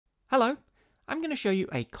Hello, I'm going to show you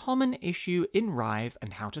a common issue in Rive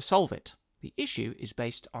and how to solve it. The issue is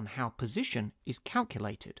based on how position is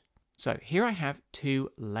calculated. So here I have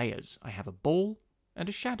two layers. I have a ball and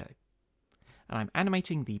a shadow. And I'm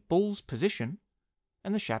animating the ball's position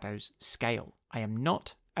and the shadow's scale. I am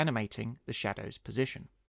not animating the shadow's position.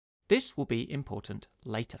 This will be important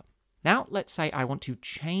later. Now let's say I want to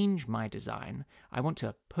change my design. I want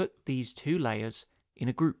to put these two layers in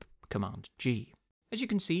a group, Command G. As you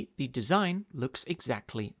can see, the design looks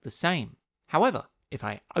exactly the same. However, if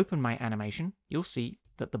I open my animation, you'll see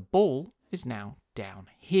that the ball is now down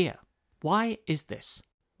here. Why is this?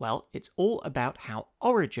 Well, it's all about how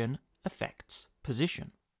origin affects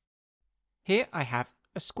position. Here I have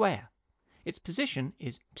a square. Its position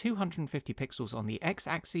is 250 pixels on the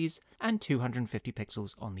x-axis and 250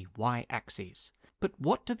 pixels on the y-axis. But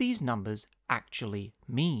what do these numbers actually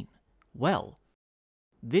mean? Well,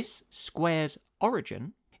 this square's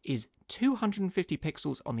origin is 250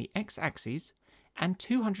 pixels on the x-axis and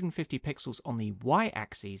 250 pixels on the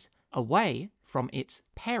y-axis away from its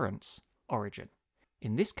parent's origin.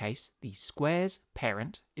 In this case, the square's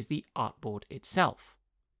parent is the artboard itself.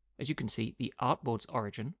 As you can see, the artboard's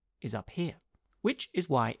origin is up here, which is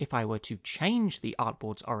why if I were to change the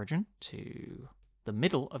artboard's origin to the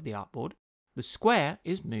middle of the artboard, the square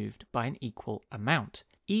is moved by an equal amount,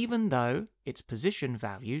 even though its position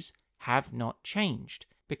values have not changed,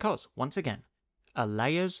 because, once again, a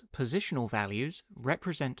layer's positional values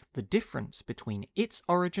represent the difference between its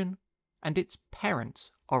origin and its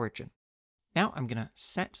parent's origin. Now I'm going to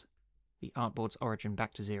set the artboard's origin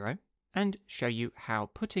back to 0 and show you how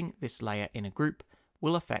putting this layer in a group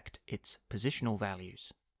will affect its positional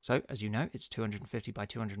values. So, as you know, it's 250 by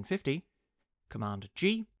 250. Command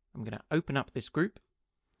G, I'm going to open up this group,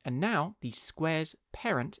 and now the square's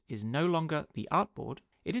parent is no longer the artboard,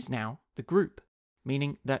 it is now the group,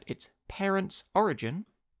 meaning that its parent's origin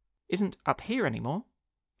isn't up here anymore,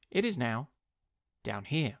 it is now down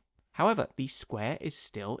here. However, the square is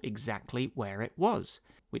still exactly where it was,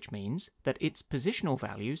 which means that its positional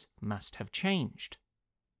values must have changed.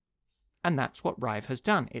 And that's what Rive has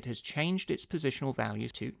done. It has changed its positional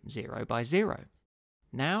values to 0 by 0.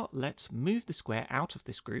 Now let's move the square out of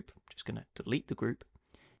this group. I'm just going to delete the group.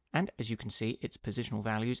 And as you can see, its positional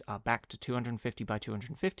values are back to 250 by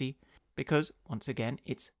 250 because, once again,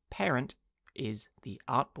 its parent is the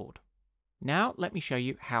artboard. Now let me show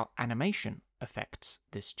you how animation affects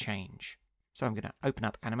this change. So I'm going to open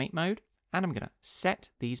up animate mode and I'm going to set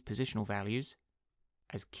these positional values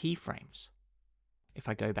as keyframes. If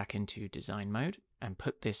I go back into design mode and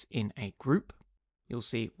put this in a group, you'll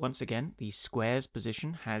see once again the square's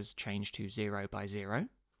position has changed to 0 by 0.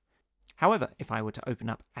 However, if I were to open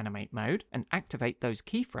up animate mode and activate those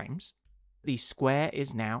keyframes, the square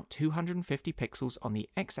is now 250 pixels on the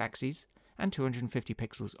x-axis and 250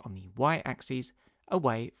 pixels on the y-axis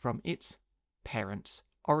away from its parent's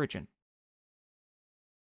origin.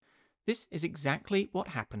 This is exactly what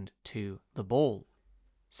happened to the ball.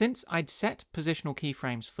 Since I'd set positional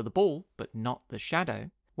keyframes for the ball, but not the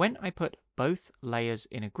shadow, when I put both layers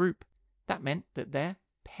in a group, that meant that their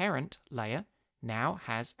parent layer now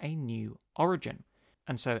has a new origin.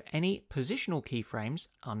 And so any positional keyframes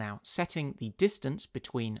are now setting the distance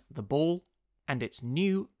between the ball and its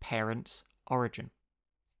new parent's origin.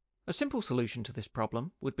 A simple solution to this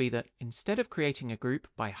problem would be that instead of creating a group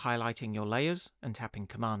by highlighting your layers and tapping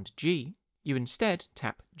Command G, you instead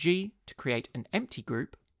tap G to create an empty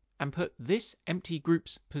group and put this empty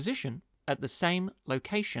group's position at the same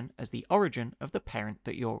location as the origin of the parent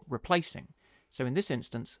that you're replacing. So in this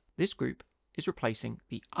instance, this group is replacing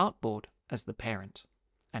the artboard as the parent,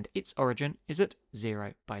 and its origin is at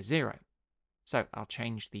 0 by 0. So I'll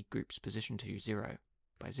change the group's position to 0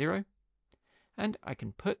 by 0, and I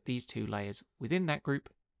can put these two layers within that group,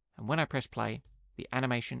 and when I press play, the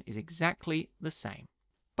animation is exactly the same.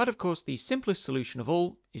 But of course, the simplest solution of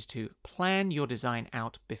all is to plan your design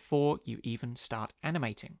out before you even start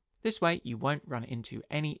animating. This way, you won't run into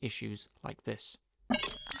any issues like this.